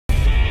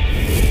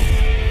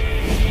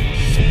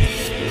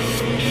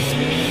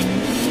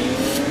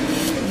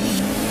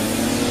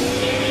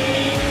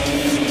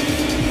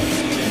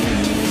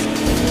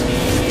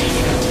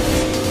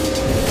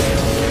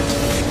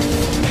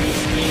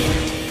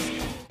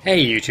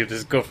Hey YouTube, this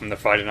is Gus from the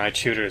Friday Night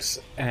Shooters.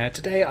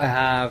 Today I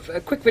have a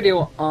quick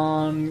video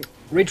on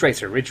Ridge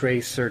Racer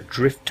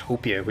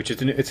Driftopia, which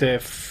is it's a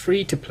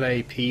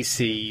free-to-play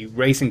PC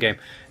racing game,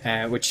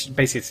 which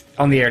basically is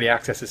on the early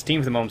access of Steam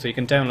at the moment, so you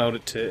can download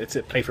it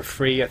to play for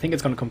free. I think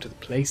it's going to come to the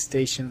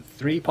PlayStation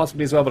 3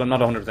 possibly as well, but I'm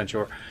not 100%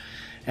 sure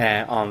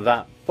on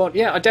that. But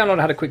yeah, I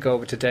downloaded, had a quick go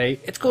over today.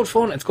 It's good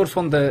fun. It's good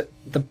fun. The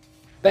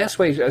best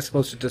way I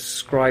suppose to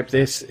describe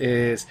this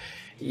is,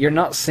 you're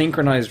not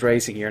synchronized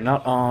racing. You're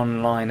not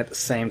online at the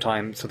same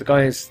time. So the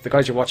guys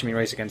you're watching me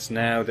race against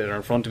now that are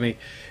in front of me,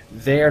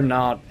 they're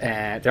not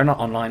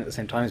online at the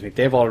same time as me.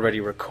 They've already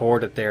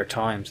recorded their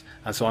times,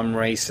 and so I'm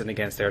racing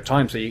against their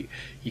time. So you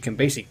can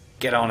basically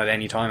get on at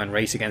any time and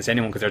race against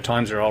anyone because their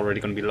times are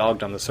already going to be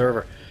logged on the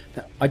server.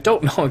 Now, I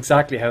don't know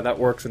exactly how that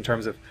works in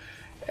terms of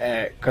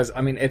because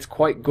I mean it's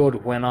quite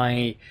good when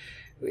I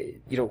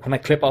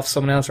clip off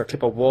someone else or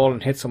clip a wall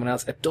and hit someone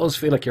else, it does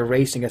feel like you're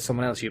racing against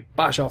someone else. You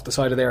bash off the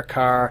side of their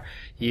car,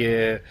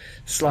 you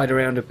slide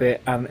around a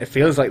bit, and it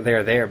feels like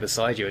they're there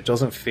beside you. It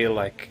doesn't feel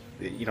like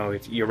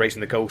you're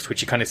racing the Ghost,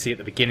 which you kind of see at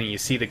the beginning. You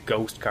see the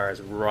Ghost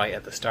cars right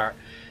at the start.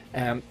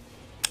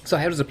 So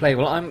how does it play?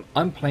 Well,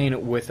 I'm playing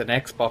it with an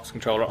Xbox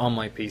controller on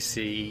my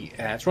PC.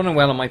 It's running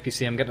well on my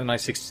PC. I'm getting a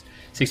nice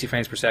 60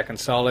 frames per second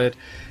solid.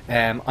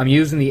 I'm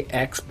using the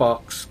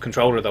Xbox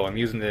controller though. I'm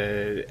using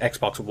the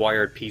Xbox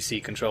wired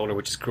PC controller,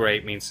 which is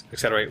great. Means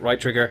accelerate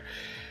right trigger,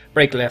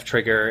 brake left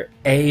trigger.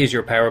 A is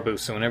your power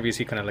boost. So whenever you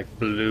see kind of like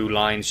blue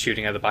lines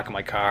shooting out the back of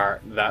my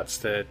car, that's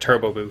the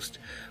turbo boost,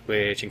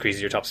 which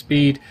increases your top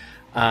speed.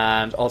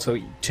 And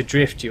also to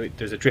drift,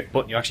 there's a drift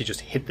button. You actually just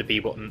hit the B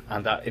button,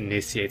 and that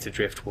initiates a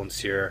drift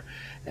once you're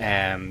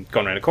going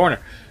around a corner.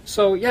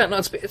 So yeah, no,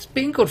 it's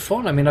been good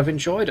fun. I mean, I've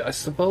enjoyed it. I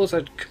suppose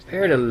I'd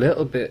compare it a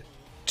little bit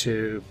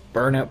to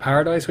Burnout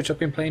Paradise, which I've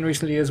been playing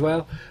recently as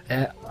well.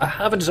 I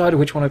haven't decided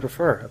which one I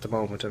prefer at the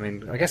moment. I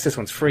mean, I guess this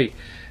one's free,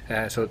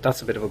 so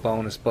that's a bit of a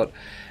bonus. But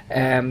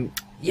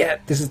yeah,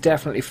 this is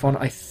definitely fun.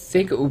 I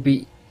think it would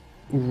be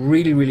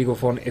really, really good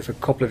fun if a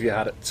couple of you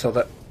had it, so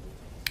that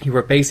you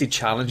were basically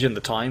challenging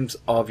the times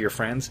of your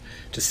friends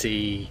to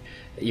see,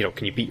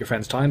 can you beat your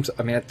friends' times?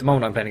 I mean, at the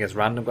moment I'm playing against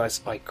random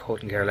guys. I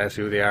couldn't care less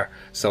who they are,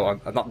 so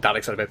I'm not that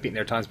excited about beating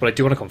their times, but I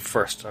do want to come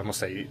first. I must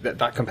say,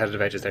 that competitive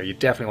edge is there. You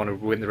definitely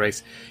want to win the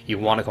race. You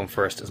want to come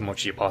first as much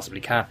as you possibly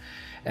can.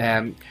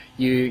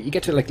 You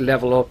get to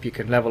level up. You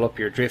can level up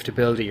your drift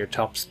ability, your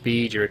top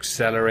speed, your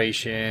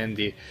acceleration,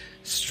 the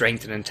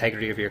strength and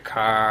integrity of your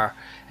car,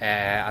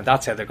 and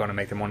that's how they're going to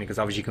make their money, because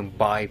obviously you can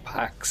buy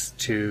packs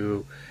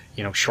to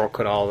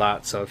shortcut all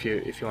that. So if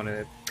you want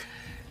to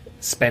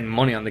spend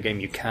money on the game,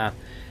 you can.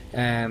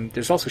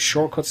 There's also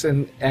shortcuts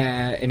in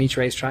each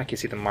racetrack. You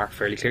see them marked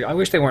fairly clearly. I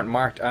wish they weren't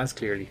marked as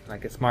clearly.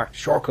 Like, it's marked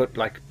shortcut,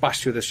 like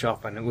bash through the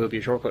shop and it will be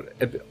a shortcut.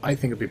 I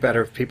think it'd be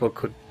better if people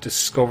could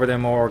discover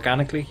them more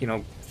organically,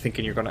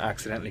 thinking you're going to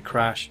accidentally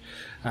crash,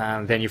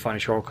 and then you find a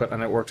shortcut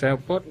and it works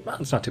out. But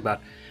it's not too bad.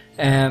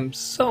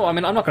 So I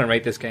mean, I'm not going to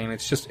rate this game.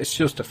 It's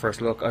just a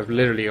first look. I've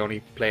literally only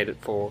played it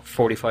for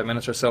 45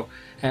 minutes or so.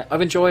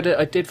 I've enjoyed it.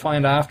 I did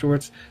find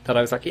afterwards that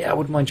I was like, yeah, I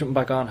wouldn't mind jumping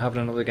back on,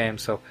 having another game.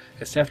 So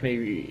it's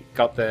definitely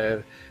got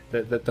the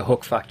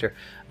hook factor.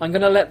 I'm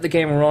going to let the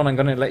game run. I'm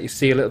going to let you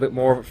see a little bit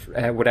more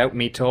without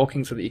me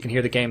talking, so that you can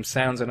hear the game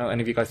sounds. I know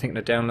any of you guys thinking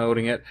of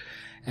downloading it,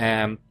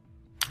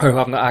 or who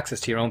haven't got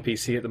access to your own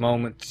PC at the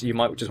moment, you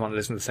might just want to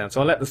listen to the sound. So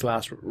I'll let this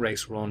last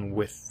race run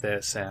with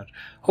the sound.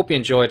 Hope you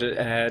enjoyed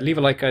it. Leave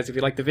a like, guys, if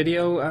you liked the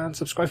video, and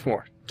subscribe for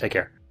more. Take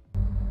care.